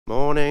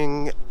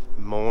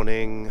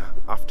Morning,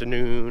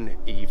 afternoon,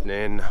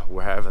 evening,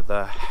 wherever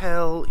the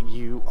hell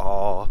you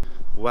are.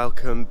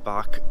 Welcome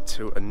back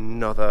to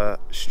another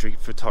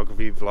street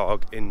photography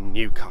vlog in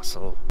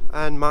Newcastle.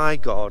 And my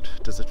God,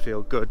 does it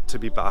feel good to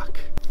be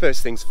back.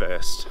 First things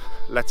first,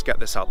 let's get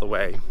this out the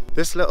way.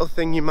 This little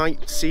thing you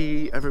might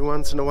see every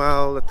once in a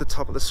while at the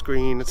top of the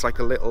screen, it's like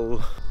a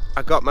little...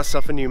 I got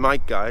myself a new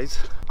mic, guys.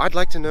 I'd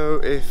like to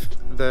know if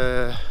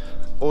the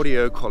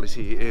audio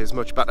quality is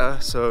much better,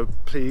 so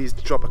please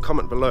drop a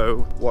comment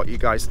below what you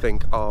guys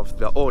think of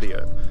the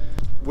audio.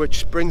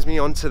 Which brings me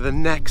on to the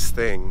next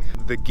thing,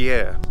 the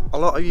gear. A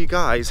lot of you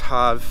guys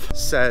have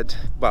said,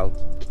 well,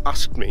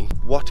 asked me,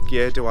 what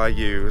gear do I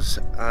use?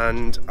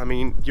 And I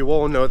mean, you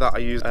all know that I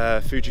use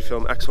a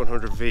Fujifilm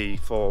X100V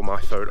for my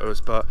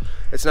photos, but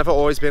it's never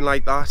always been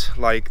like that.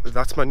 Like,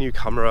 that's my new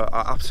camera,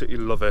 I absolutely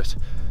love it.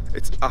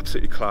 It's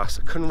absolutely class.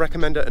 I couldn't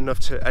recommend it enough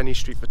to any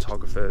street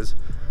photographers,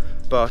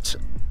 but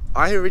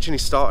I originally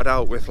started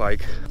out with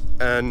like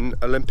an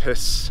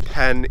Olympus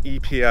Pen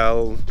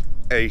EPL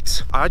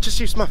 8. I just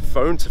used my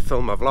phone to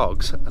film my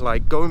vlogs.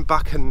 Like, going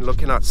back and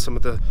looking at some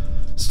of the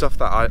stuff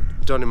that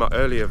I've done in my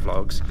earlier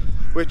vlogs,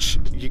 which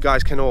you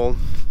guys can all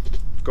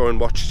go and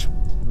watch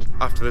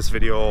after this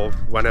video or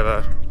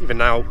whenever, even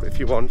now if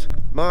you want.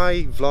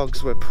 My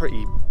vlogs were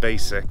pretty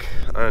basic,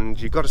 and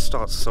you got to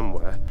start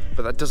somewhere,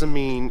 but that doesn't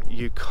mean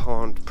you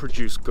can't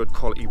produce good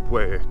quality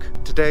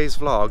work. Today's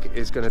vlog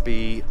is going to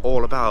be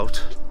all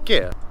about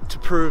gear, to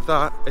prove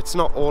that it's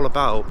not all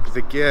about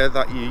the gear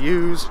that you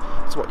use,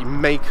 it's what you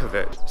make of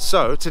it.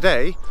 So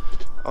today,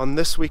 on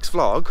this week's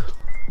vlog,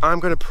 I'm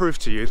going to prove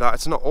to you that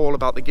it's not all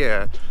about the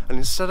gear, and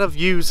instead of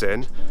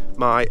using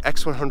my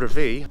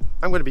X100V,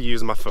 I'm going to be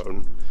using my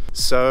phone.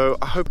 So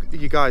I hope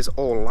you guys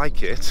all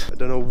like it. I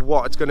don't know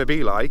what it's going to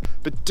be like,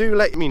 but do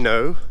let me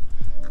know.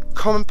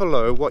 Comment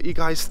below what you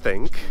guys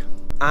think,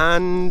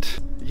 and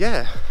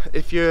yeah,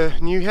 if you're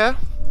new here,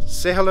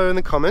 say hello in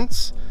the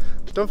comments.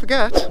 Don't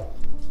forget,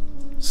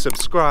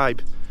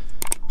 subscribe,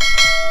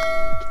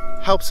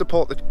 help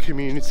support the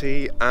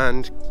community,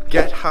 and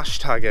get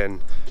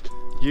hashtagging.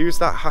 Use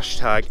that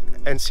hashtag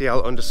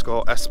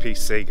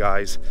NCL_SPC,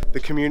 guys. The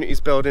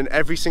community's building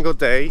every single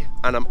day,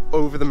 and I'm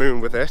over the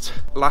moon with it.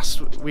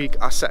 Last week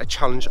I set a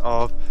challenge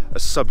of a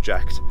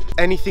subject,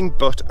 anything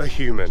but a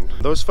human.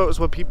 Those photos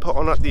will be put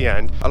on at the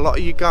end. A lot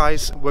of you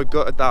guys were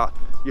gutted that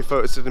your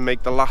photos didn't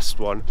make the last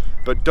one,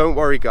 but don't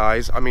worry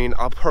guys, I mean,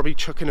 I'll probably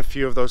chuck in a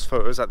few of those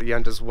photos at the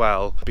end as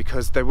well,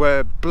 because they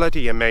were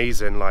bloody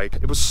amazing. Like,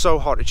 it was so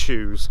hard to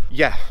choose.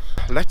 Yeah,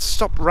 let's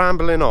stop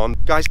rambling on.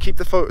 Guys, keep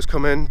the photos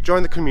coming,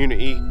 join the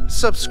community,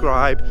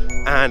 subscribe,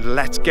 and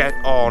let's get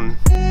on.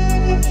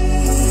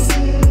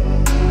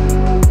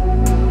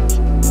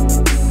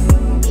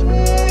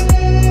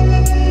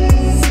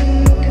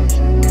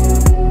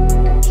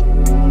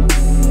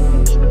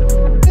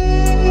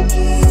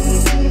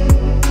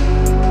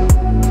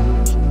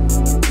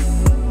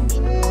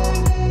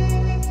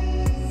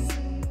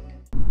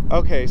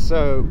 Okay,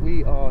 so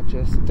we are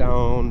just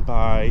down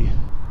by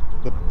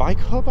the bike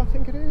hub, I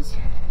think it is.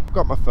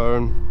 Got my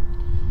phone,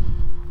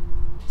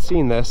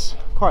 seen this,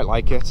 quite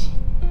like it.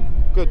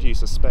 Good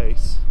use of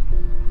space.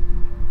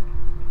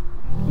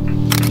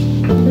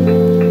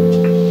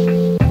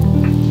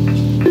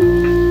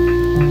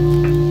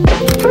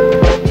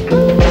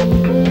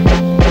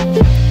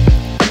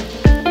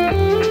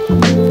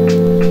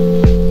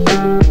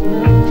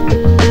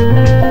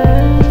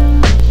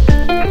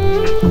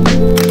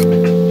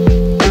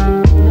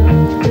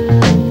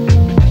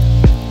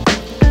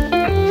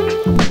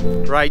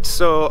 Right,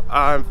 so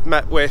I've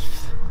met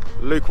with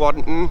Luke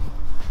Waddington.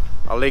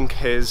 I'll link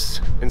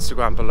his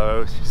Instagram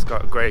below. He's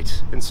got a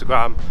great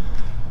Instagram.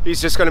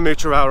 He's just going to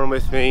mooch around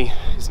with me.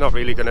 He's not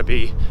really going to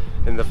be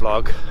in the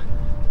vlog.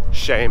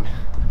 Shame.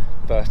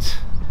 But,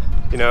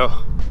 you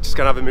know, just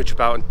going to have a mooch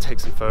about and take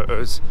some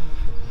photos.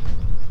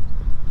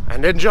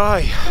 And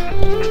enjoy!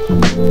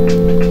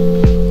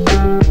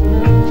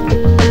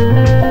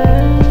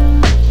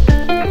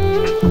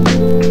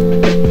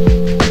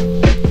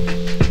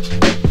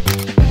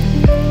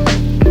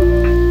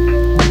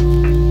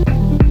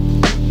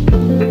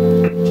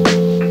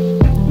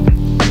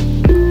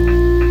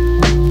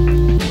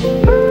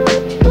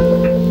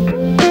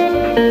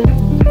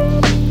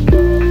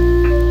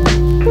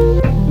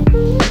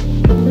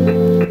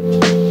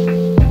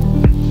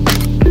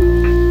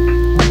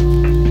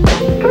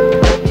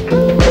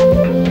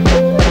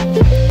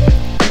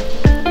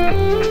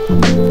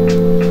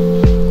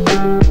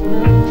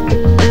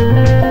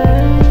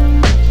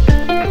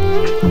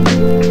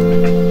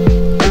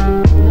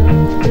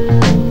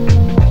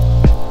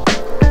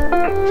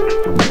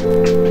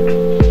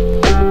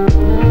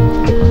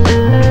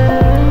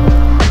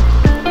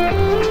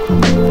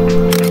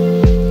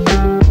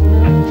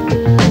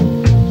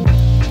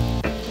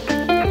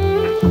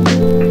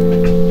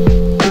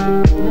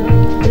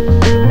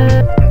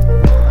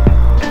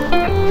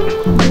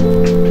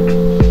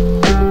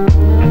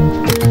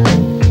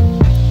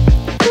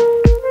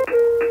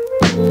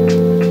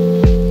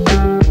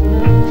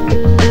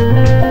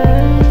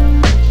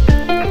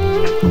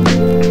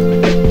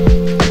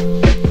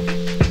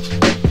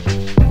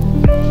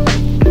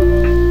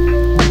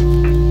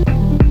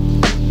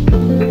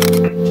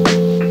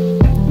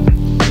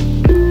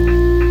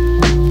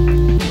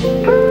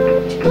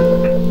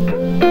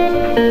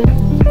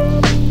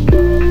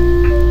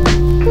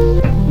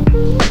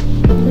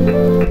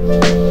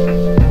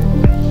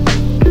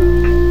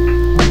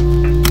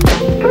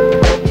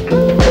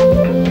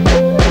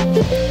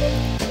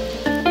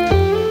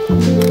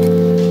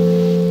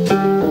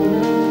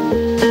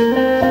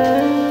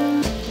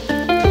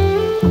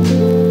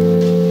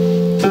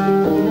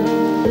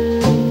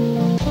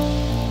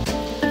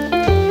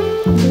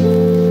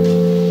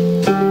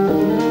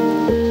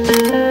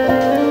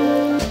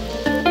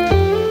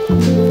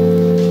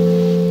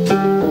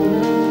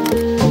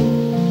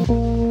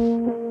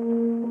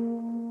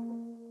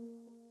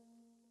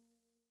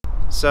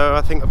 So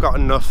I think I've got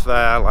enough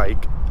there.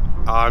 Like,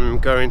 I'm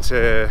going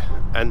to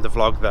end the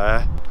vlog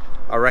there.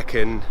 I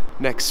reckon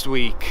next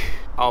week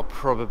I'll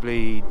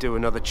probably do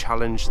another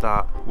challenge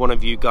that one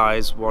of you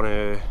guys want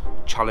to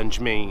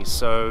challenge me.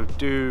 So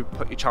do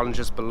put your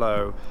challenges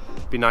below.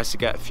 It'd be nice to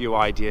get a few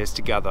ideas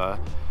together.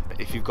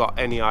 If you've got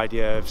any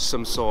idea of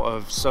some sort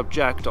of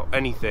subject or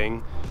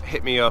anything,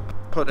 hit me up,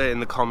 put it in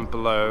the comment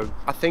below.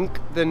 I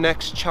think the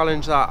next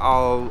challenge that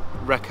I'll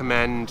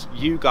recommend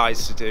you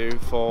guys to do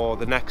for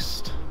the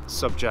next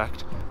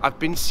subject, I've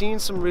been seeing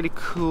some really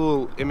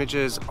cool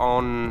images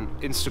on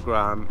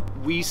Instagram.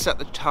 We set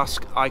the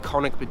task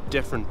iconic but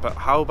different, but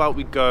how about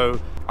we go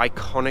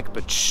iconic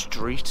but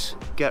street?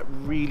 Get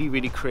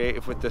really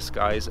creative with this,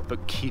 guys,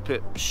 but keep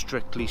it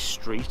strictly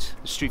street.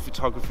 The street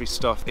photography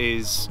stuff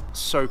is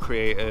so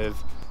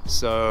creative,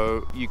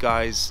 so you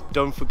guys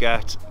don't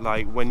forget,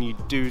 like, when you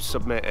do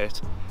submit it,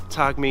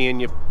 tag me in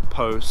your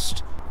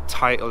post,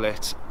 title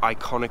it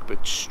iconic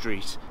but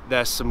street.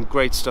 There's some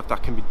great stuff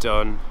that can be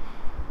done,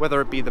 whether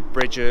it be the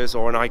bridges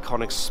or an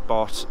iconic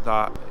spot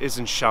that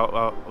isn't shouted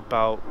out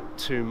about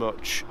too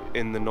much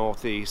in the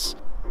northeast.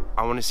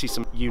 I want to see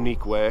some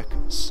unique work,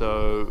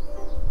 so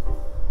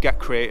get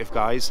creative,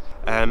 guys.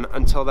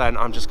 Until then,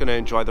 I'm just going to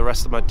enjoy the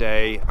rest of my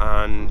day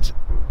and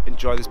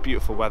enjoy this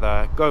beautiful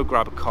weather, go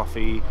grab a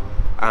coffee,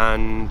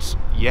 and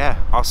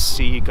yeah, I'll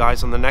see you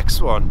guys on the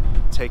next one.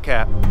 Take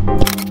care.